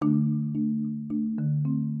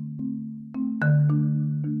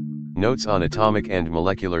Notes on Atomic and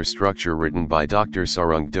Molecular Structure written by Dr.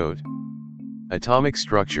 Sarung Dode. Atomic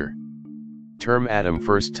structure. Term atom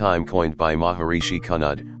first time coined by Maharishi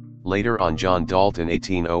Kunud, later on John Dalton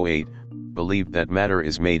 1808, believed that matter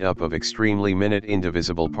is made up of extremely minute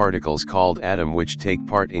indivisible particles called atom which take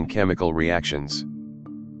part in chemical reactions.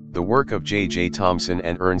 The work of J. Thomson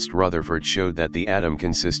and Ernst Rutherford showed that the atom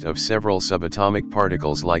consists of several subatomic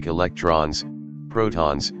particles like electrons,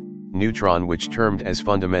 protons, neutron which termed as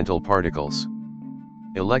fundamental particles.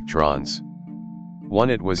 Electrons. 1.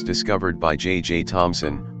 It was discovered by J.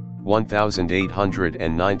 Thomson,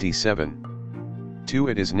 1897. 2.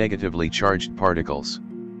 It is negatively charged particles.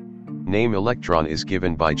 Name electron is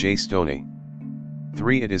given by J. Stoney.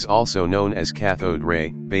 3. It is also known as cathode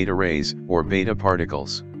ray, beta rays, or beta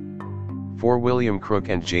particles. 4. William Crook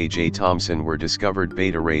and J. Thomson were discovered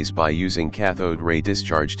beta rays by using cathode ray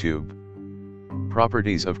discharge tube.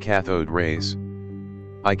 Properties of cathode rays.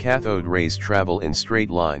 I. Cathode rays travel in straight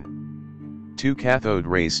line. 2. Cathode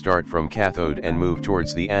rays start from cathode and move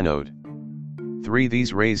towards the anode. 3.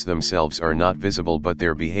 These rays themselves are not visible but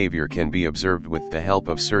their behavior can be observed with the help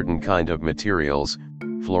of certain kind of materials,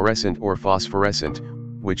 fluorescent or phosphorescent,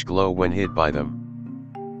 which glow when hit by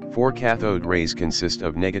them. 4. Cathode rays consist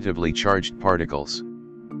of negatively charged particles.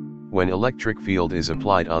 When electric field is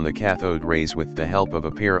applied on the cathode rays with the help of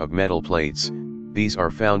a pair of metal plates, these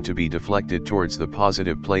are found to be deflected towards the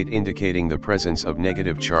positive plate indicating the presence of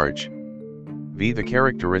negative charge. V. The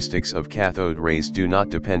characteristics of cathode rays do not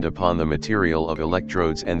depend upon the material of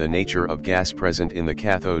electrodes and the nature of gas present in the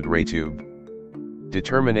cathode ray tube.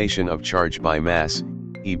 Determination of charge by mass,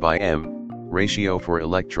 E by m, ratio for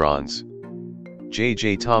electrons.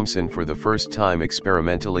 J. Thomson for the first time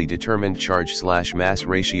experimentally determined charge/mass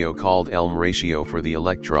ratio called Elm ratio for the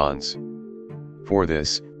electrons. For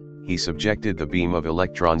this, he subjected the beam of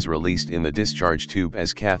electrons released in the discharge tube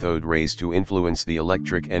as cathode rays to influence the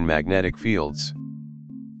electric and magnetic fields.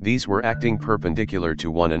 These were acting perpendicular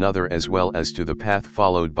to one another as well as to the path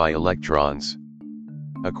followed by electrons.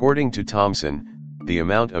 According to Thomson, the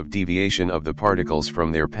amount of deviation of the particles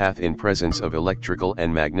from their path in presence of electrical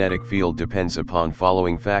and magnetic field depends upon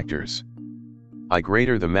following factors. I.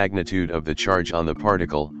 Greater the magnitude of the charge on the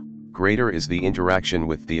particle, greater is the interaction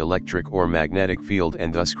with the electric or magnetic field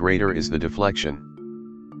and thus greater is the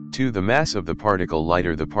deflection. 2. The mass of the particle,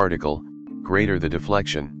 lighter the particle, greater the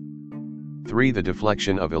deflection. 3. The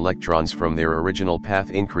deflection of electrons from their original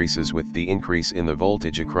path increases with the increase in the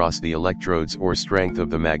voltage across the electrodes or strength of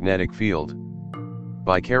the magnetic field.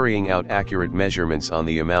 By carrying out accurate measurements on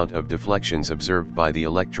the amount of deflections observed by the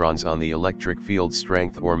electrons on the electric field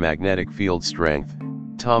strength or magnetic field strength,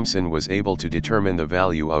 Thomson was able to determine the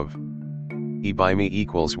value of E by me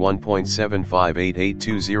equals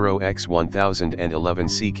 1.758820 x 1011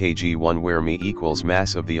 ckg1 where me equals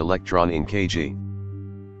mass of the electron in kg.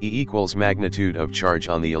 E equals magnitude of charge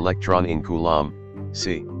on the electron in coulomb,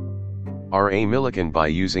 c. R. A. Millikan by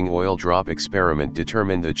using oil drop experiment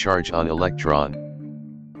determined the charge on electron.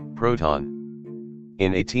 Proton.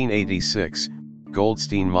 In 1886,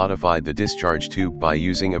 Goldstein modified the discharge tube by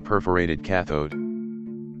using a perforated cathode.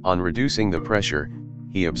 On reducing the pressure,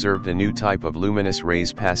 he observed a new type of luminous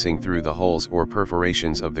rays passing through the holes or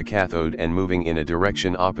perforations of the cathode and moving in a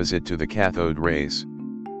direction opposite to the cathode rays.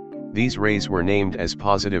 These rays were named as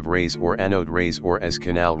positive rays or anode rays or as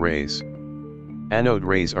canal rays. Anode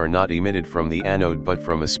rays are not emitted from the anode but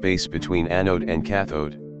from a space between anode and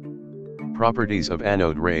cathode. Properties of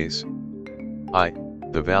anode rays. I.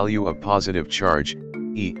 The value of positive charge,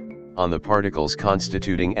 E, on the particles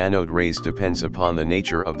constituting anode rays depends upon the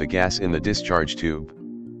nature of the gas in the discharge tube.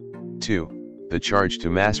 2. The charge to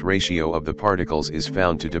mass ratio of the particles is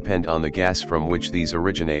found to depend on the gas from which these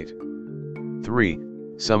originate. 3.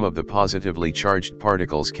 Some of the positively charged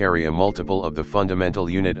particles carry a multiple of the fundamental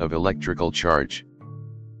unit of electrical charge.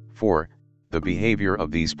 4. The behavior of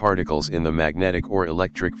these particles in the magnetic or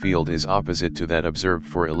electric field is opposite to that observed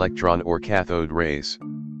for electron or cathode rays.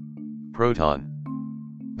 Proton.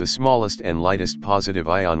 The smallest and lightest positive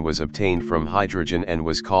ion was obtained from hydrogen and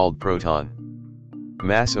was called proton.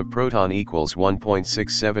 Mass of proton equals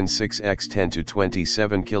 1.676 x 10 to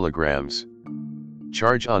 27 kilograms.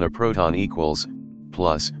 Charge on a proton equals,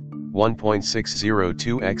 plus,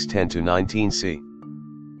 1.602 x 10 to 19 c.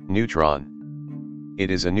 Neutron. It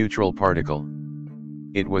is a neutral particle.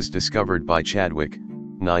 It was discovered by Chadwick,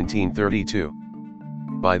 1932.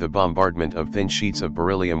 By the bombardment of thin sheets of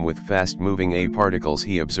beryllium with fast-moving A particles,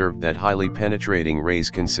 he observed that highly penetrating rays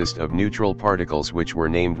consist of neutral particles which were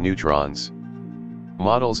named neutrons.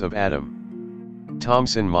 Models of atom.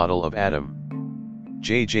 Thomson model of atom.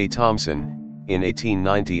 J. Thomson, in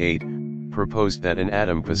 1898, proposed that an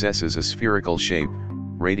atom possesses a spherical shape,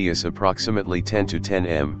 radius approximately 10 to 10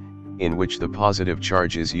 m, in which the positive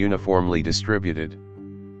charge is uniformly distributed.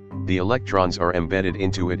 The electrons are embedded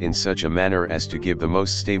into it in such a manner as to give the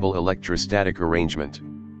most stable electrostatic arrangement.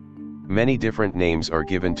 Many different names are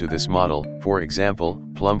given to this model, for example,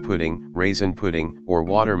 plum pudding, raisin pudding, or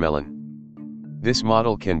watermelon. This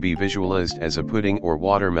model can be visualized as a pudding or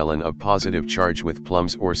watermelon of positive charge with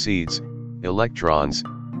plums or seeds, electrons,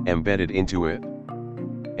 embedded into it.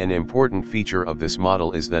 An important feature of this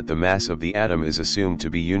model is that the mass of the atom is assumed to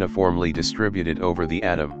be uniformly distributed over the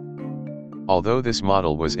atom. Although this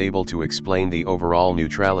model was able to explain the overall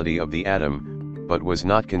neutrality of the atom, but was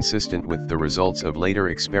not consistent with the results of later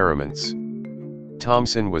experiments.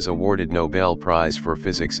 Thomson was awarded Nobel Prize for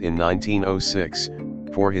Physics in 1906,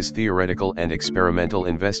 for his theoretical and experimental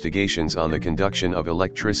investigations on the conduction of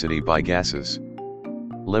electricity by gases.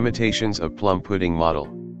 Limitations of plum pudding model.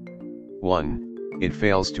 1. It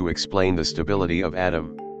fails to explain the stability of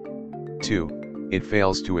atom. 2. It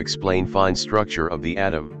fails to explain fine structure of the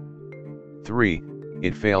atom. 3.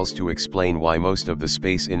 It fails to explain why most of the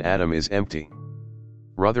space in atom is empty.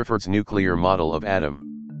 Rutherford's nuclear model of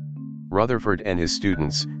atom. Rutherford and his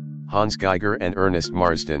students, Hans Geiger and Ernest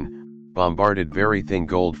Marsden, bombarded very thin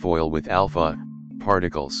gold foil with alpha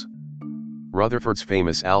particles. Rutherford's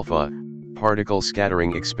famous alpha particle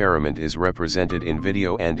scattering experiment is represented in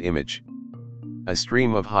video and image. A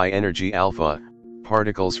stream of high-energy alpha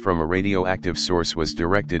particles from a radioactive source was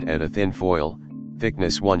directed at a thin foil,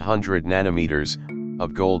 thickness 100 nanometers,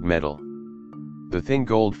 of gold metal. The thin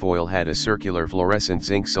gold foil had a circular fluorescent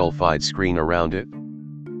zinc sulfide screen around it.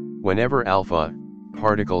 Whenever alpha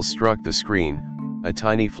particles struck the screen, a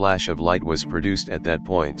tiny flash of light was produced at that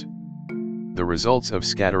point. The results of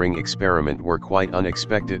scattering experiment were quite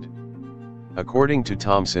unexpected. According to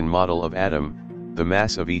Thomson model of atom, the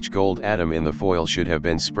mass of each gold atom in the foil should have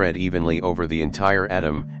been spread evenly over the entire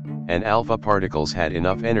atom, and alpha particles had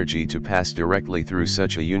enough energy to pass directly through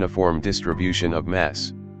such a uniform distribution of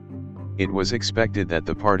mass. It was expected that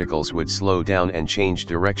the particles would slow down and change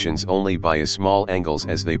directions only by a small angles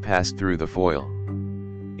as they passed through the foil.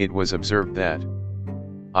 It was observed that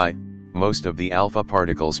most of the alpha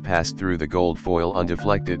particles passed through the gold foil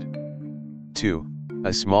undeflected. 2.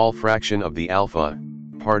 A small fraction of the alpha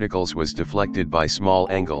particles was deflected by small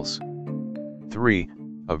angles. 3.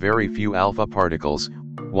 A very few alpha particles,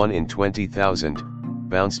 1 in 20,000,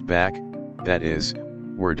 bounced back, that is,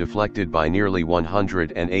 were deflected by nearly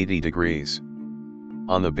 180 degrees.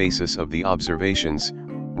 On the basis of the observations,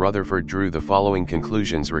 Rutherford drew the following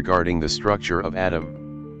conclusions regarding the structure of atom.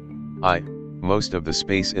 Most of the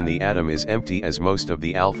space in the atom is empty as most of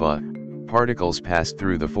the alpha particles passed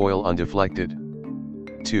through the foil undeflected.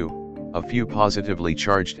 2. A few positively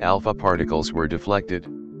charged alpha particles were deflected.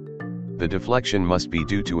 The deflection must be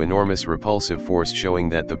due to enormous repulsive force, showing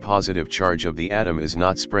that the positive charge of the atom is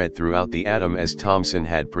not spread throughout the atom as Thomson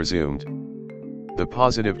had presumed. The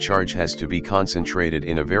positive charge has to be concentrated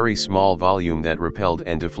in a very small volume that repelled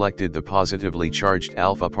and deflected the positively charged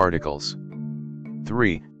alpha particles.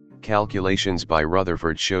 3. Calculations by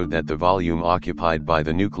Rutherford showed that the volume occupied by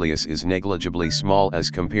the nucleus is negligibly small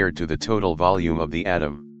as compared to the total volume of the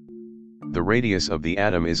atom. The radius of the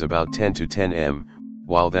atom is about 10 to 10 m,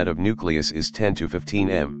 while that of nucleus is 10 to 15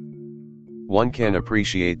 m. One can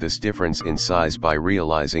appreciate this difference in size by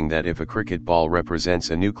realizing that if a cricket ball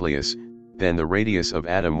represents a nucleus, then the radius of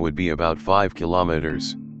atom would be about 5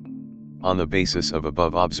 kilometers. On the basis of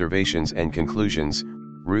above observations and conclusions,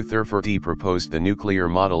 Rutherford proposed the nuclear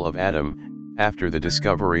model of atom, after the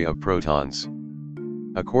discovery of protons.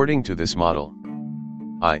 According to this model,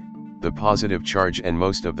 the positive charge and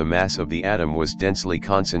most of the mass of the atom was densely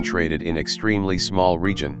concentrated in extremely small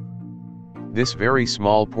region. This very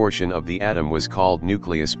small portion of the atom was called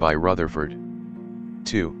nucleus by Rutherford.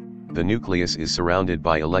 2. The nucleus is surrounded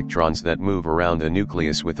by electrons that move around the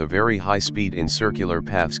nucleus with a very high speed in circular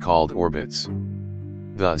paths called orbits.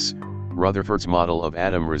 Thus, Rutherford's model of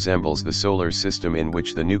atom resembles the solar system, in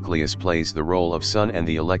which the nucleus plays the role of sun and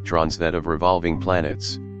the electrons that of revolving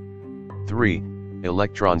planets. 3.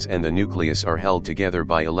 Electrons and the nucleus are held together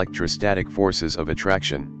by electrostatic forces of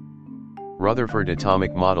attraction. Rutherford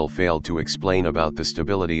atomic model failed to explain about the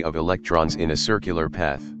stability of electrons in a circular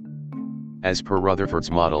path. As per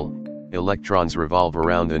Rutherford's model, electrons revolve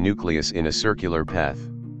around the nucleus in a circular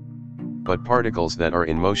path. But particles that are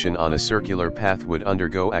in motion on a circular path would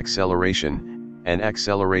undergo acceleration, and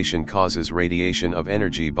acceleration causes radiation of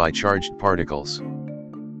energy by charged particles.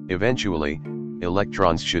 Eventually,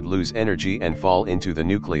 electrons should lose energy and fall into the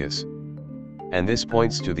nucleus. And this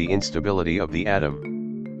points to the instability of the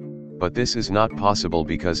atom. But this is not possible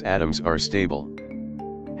because atoms are stable.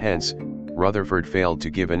 Hence, Rutherford failed to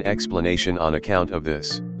give an explanation on account of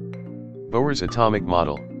this. Bohr's atomic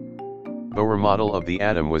model. Bohr model of the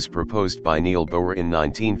atom was proposed by Niels Bohr in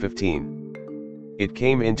 1915. It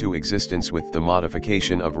came into existence with the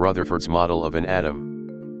modification of Rutherford's model of an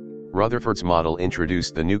atom. Rutherford's model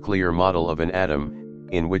introduced the nuclear model of an atom,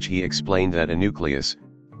 in which he explained that a nucleus,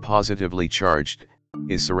 positively charged,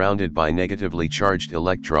 is surrounded by negatively charged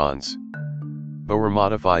electrons. Bohr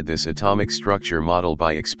modified this atomic structure model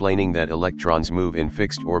by explaining that electrons move in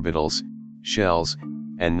fixed orbitals, shells,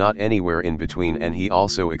 and not anywhere in between, and he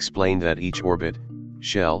also explained that each orbit,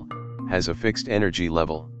 shell, has a fixed energy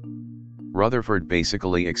level. Rutherford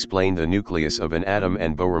basically explained the nucleus of an atom,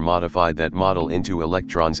 and Bohr modified that model into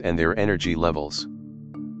electrons and their energy levels.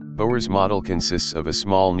 Bohr's model consists of a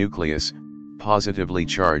small nucleus, positively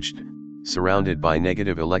charged, surrounded by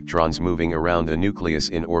negative electrons moving around the nucleus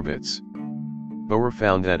in orbits. Bohr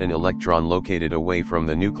found that an electron located away from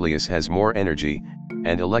the nucleus has more energy,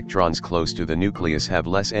 and electrons close to the nucleus have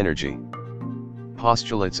less energy.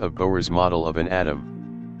 Postulates of Bohr's model of an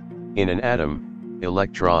atom. In an atom,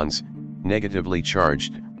 electrons, negatively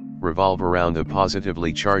charged, revolve around the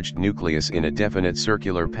positively charged nucleus in a definite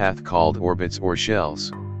circular path called orbits or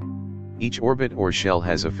shells. Each orbit or shell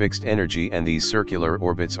has a fixed energy, and these circular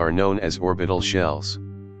orbits are known as orbital shells.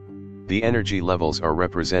 The energy levels are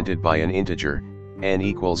represented by an integer, n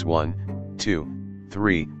equals 1, 2,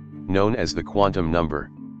 3, known as the quantum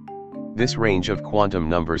number. This range of quantum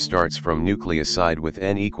number starts from nucleus side with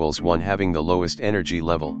n equals 1 having the lowest energy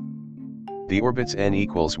level. The orbits n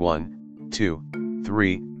equals 1, 2,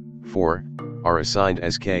 3, 4, are assigned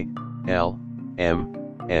as k, l,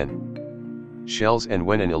 m, n shells, and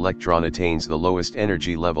when an electron attains the lowest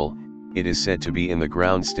energy level, it is said to be in the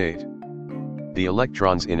ground state. The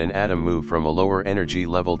electrons in an atom move from a lower energy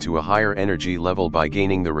level to a higher energy level by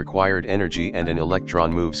gaining the required energy, and an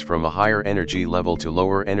electron moves from a higher energy level to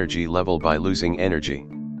lower energy level by losing energy.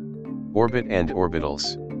 Orbit and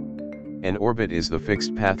orbitals. An orbit is the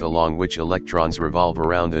fixed path along which electrons revolve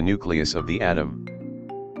around the nucleus of the atom.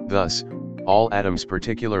 Thus, all atoms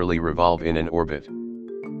particularly revolve in an orbit.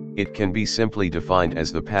 It can be simply defined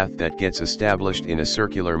as the path that gets established in a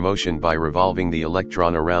circular motion by revolving the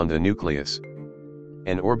electron around the nucleus.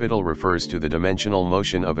 An orbital refers to the dimensional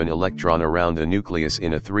motion of an electron around the nucleus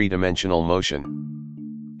in a three-dimensional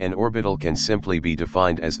motion. An orbital can simply be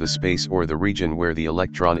defined as the space or the region where the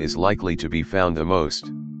electron is likely to be found the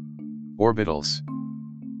most. Orbitals.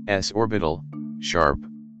 S orbital, sharp.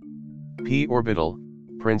 P orbital,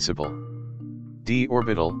 principal. D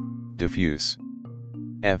orbital, diffuse.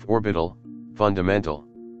 F orbital, fundamental.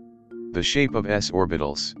 The shape of s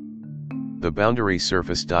orbitals. The boundary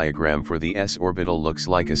surface diagram for the s orbital looks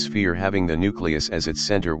like a sphere having the nucleus as its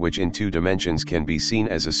center, which in two dimensions can be seen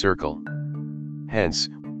as a circle. Hence,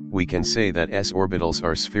 we can say that s orbitals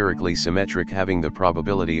are spherically symmetric, having the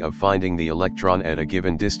probability of finding the electron at a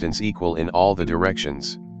given distance equal in all the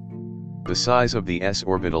directions. The size of the s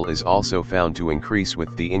orbital is also found to increase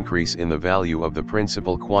with the increase in the value of the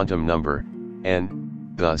principal quantum number, n,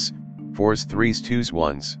 thus, 4s, 3s, 2s,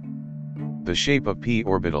 1s. The shape of p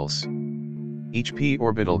orbitals. Each p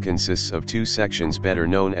orbital consists of two sections better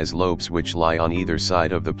known as lobes, which lie on either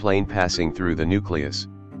side of the plane passing through the nucleus.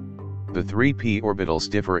 The three p orbitals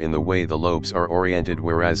differ in the way the lobes are oriented,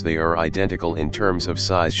 whereas they are identical in terms of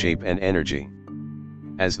size, shape and energy.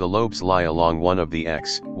 As the lobes lie along one of the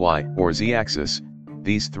x, y, or z axis,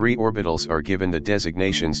 these three orbitals are given the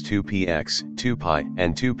designations 2px, 2pi,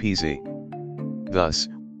 and 2pz. Thus,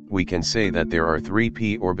 we can say that there are three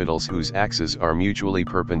p orbitals whose axes are mutually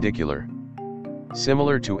perpendicular.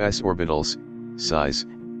 Similar to s orbitals, size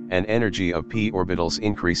and energy of p orbitals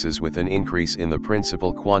increases with an increase in the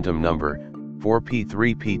principal quantum number, 4p,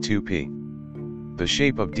 3p, 2p. The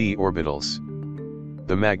shape of d orbitals.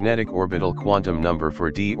 The magnetic orbital quantum number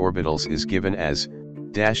for d orbitals is given as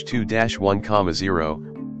 -2-1, 0,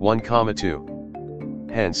 1, 2.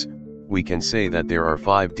 Hence, we can say that there are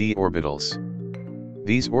 5 d orbitals.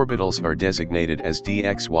 These orbitals are designated as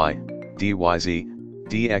dxy, dyz,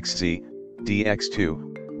 dxz,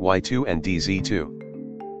 dx2, y2 and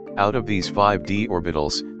dz2. Out of these 5 d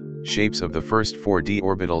orbitals, shapes of the first 4 d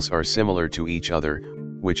orbitals are similar to each other,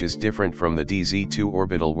 which is different from the dz2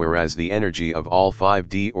 orbital, whereas the energy of all 5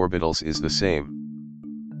 d orbitals is the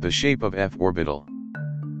same. The shape of f orbital.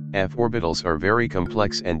 F orbitals are very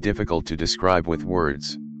complex and difficult to describe with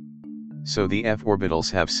words. So the f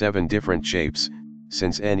orbitals have 7 different shapes,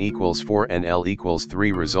 since n equals 4 and l equals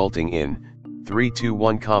 3, resulting in 3, 2,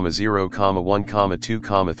 1, 0, 1,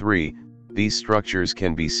 2, 3. These structures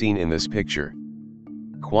can be seen in this picture.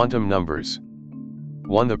 Quantum numbers.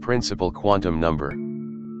 1. The principal quantum number.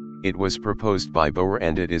 It was proposed by Bohr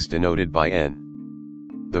and it is denoted by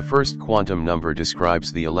n. The first quantum number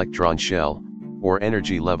describes the electron shell, or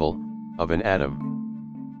energy level, of an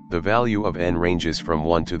atom. The value of n ranges from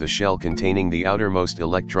 1 to the shell containing the outermost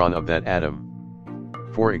electron of that atom.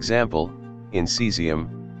 For example, in cesium,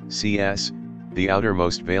 Cs, the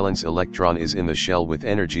outermost valence electron is in the shell with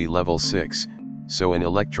energy level 6, so an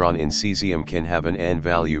electron in cesium can have an n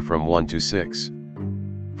value from 1 to 6.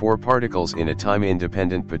 For particles in a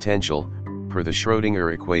time-independent potential, per the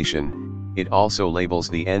Schrödinger equation, it also labels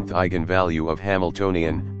the nth eigenvalue of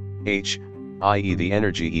Hamiltonian, h, i.e. the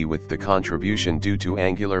energy E with the contribution due to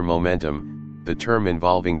angular momentum, the term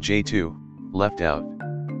involving J2, left out.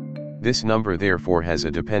 This number therefore has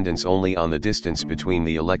a dependence only on the distance between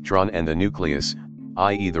the electron and the nucleus,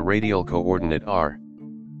 i.e. the radial coordinate r.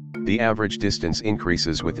 The average distance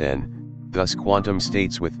increases with n, thus quantum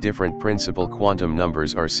states with different principal quantum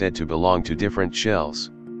numbers are said to belong to different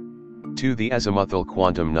shells. 2. The azimuthal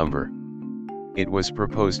quantum number. It was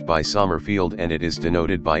proposed by Sommerfeld and it is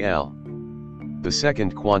denoted by L. The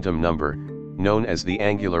second quantum number, known as the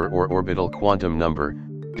angular or orbital quantum number,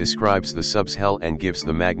 describes the subshell and gives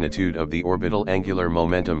the magnitude of the orbital angular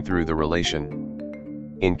momentum through the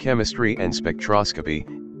relation. In chemistry and spectroscopy,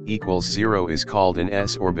 equals 0 is called an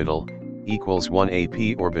s orbital, equals 1 a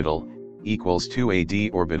p orbital, equals 2 a d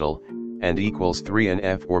orbital, and equals 3 an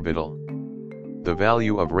f orbital. The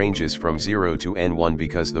value of ranges from 0 to n1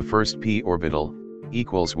 because the first p orbital,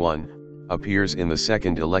 equals 1, appears in the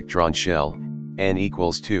second electron shell, n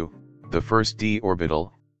equals 2, the first d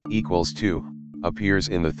orbital, equals 2, appears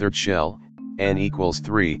in the third shell, n equals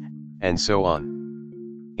 3, and so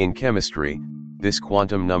on. In chemistry, this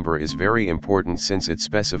quantum number is very important since it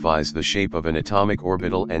specifies the shape of an atomic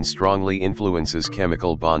orbital and strongly influences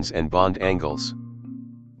chemical bonds and bond angles.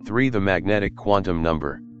 3. The magnetic quantum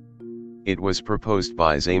number. It was proposed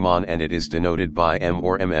by Zeeman and it is denoted by m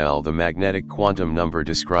or ml. The magnetic quantum number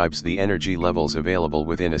describes the energy levels available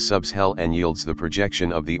within a subshell and yields the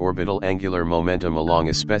projection of the orbital angular momentum along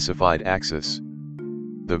a specified axis.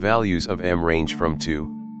 The values of m range from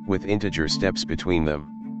 2, with integer steps between them.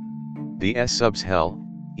 The s subshell,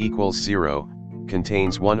 equals 0,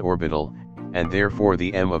 contains one orbital, and therefore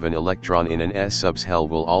the m of an electron in an s subshell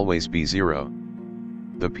will always be 0.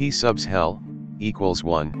 The p subshell, equals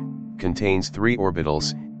 1, contains 3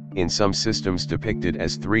 orbitals, in some systems depicted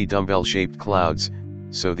as 3 dumbbell-shaped clouds,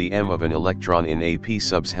 so the m of an electron in a p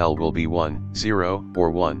subshell will be 1, 0,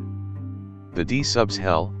 or 1. The d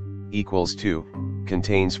subshell, equals 2,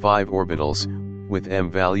 contains 5 orbitals, with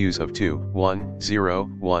m values of 2, 1, 0,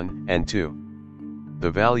 1, and 2.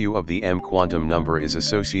 The value of the m quantum number is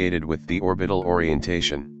associated with the orbital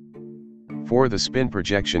orientation. 4. The spin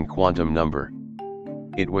projection quantum number.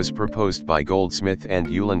 It was proposed by Goldsmith and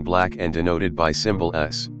Uhlen-Black and denoted by symbol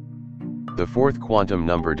s. The fourth quantum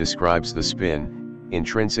number describes the spin,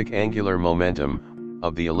 intrinsic angular momentum,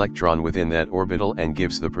 of the electron within that orbital and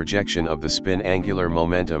gives the projection of the spin angular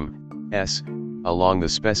momentum, s, along the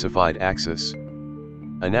specified axis.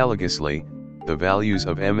 Analogously, the values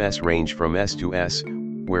of ms range from s to s,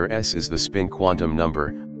 where s is the spin quantum number,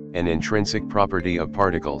 an intrinsic property of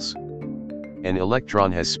particles. An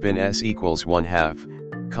electron has spin s equals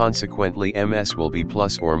 1/2, consequently ms will be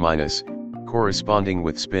plus or minus, corresponding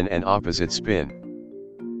with spin and opposite spin.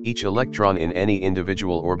 Each electron in any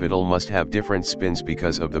individual orbital must have different spins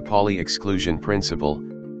because of the Pauli exclusion principle,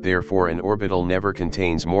 therefore an orbital never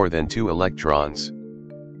contains more than 2 electrons.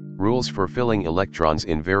 Rules for filling electrons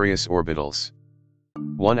in various orbitals.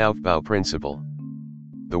 1. Aufbau principle.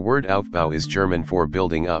 The word Aufbau is German for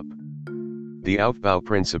building up. The Aufbau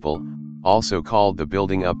principle, also called the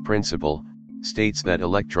building up principle, states that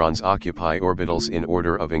electrons occupy orbitals in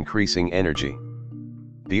order of increasing energy.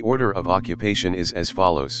 The order of occupation is as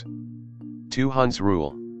follows. 2. Hund's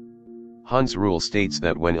rule. Hund's rule states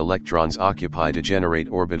that when electrons occupy degenerate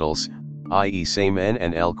orbitals, i.e. same n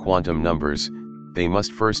and l quantum numbers, they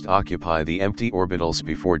must first occupy the empty orbitals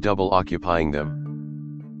before double occupying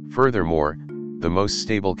them. Furthermore, the most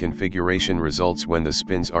stable configuration results when the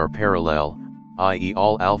spins are parallel, i.e.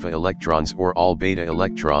 all alpha electrons or all beta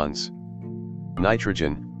electrons.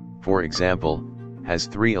 Nitrogen, for example, has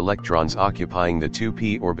 3 electrons occupying the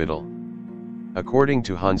 2p orbital. According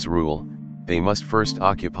to Hund's rule, they must first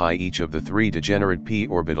occupy each of the 3 degenerate p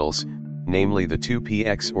orbitals, namely the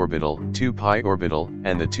 2px orbital, 2pi orbital,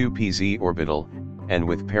 and the 2pz orbital, and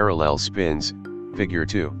with parallel spins, figure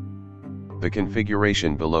 2. The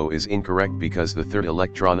configuration below is incorrect because the third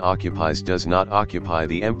electron does not occupy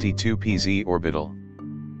the empty 2pz orbital.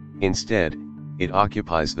 Instead, it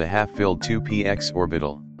occupies the half-filled 2px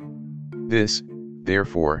orbital. This,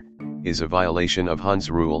 therefore, is a violation of Hund's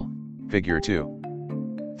rule, figure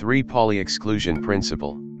 2. 3. Pauli exclusion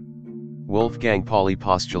principle. Wolfgang Pauli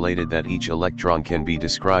postulated that each electron can be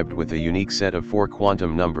described with a unique set of 4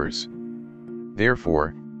 quantum numbers.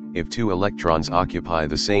 Therefore, if 2 electrons occupy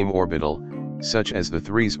the same orbital, such as the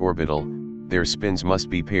 3s orbital, their spins must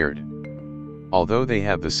be paired. Although they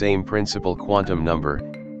have the same principal quantum number,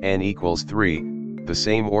 n equals 3, the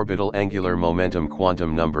same orbital angular momentum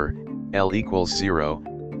quantum number, L equals 0,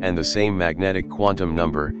 and the same magnetic quantum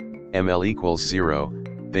number, ML equals 0,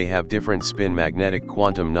 they have different spin magnetic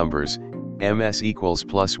quantum numbers, ms equals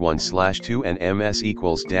 +1/2 and ms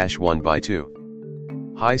equals -1/2.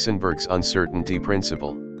 Heisenberg's uncertainty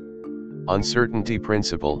principle. Uncertainty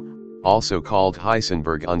principle, also called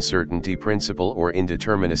Heisenberg uncertainty principle or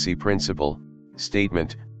indeterminacy principle,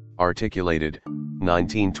 statement, articulated,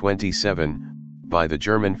 1927, by the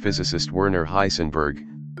German physicist Werner Heisenberg,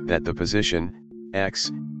 that the position,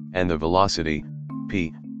 x, and the velocity,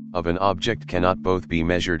 p, of an object cannot both be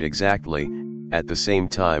measured exactly, at the same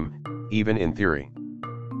time, even in theory.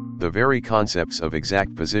 The very concepts of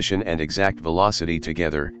exact position and exact velocity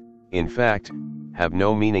together, in fact, have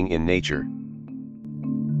no meaning in nature.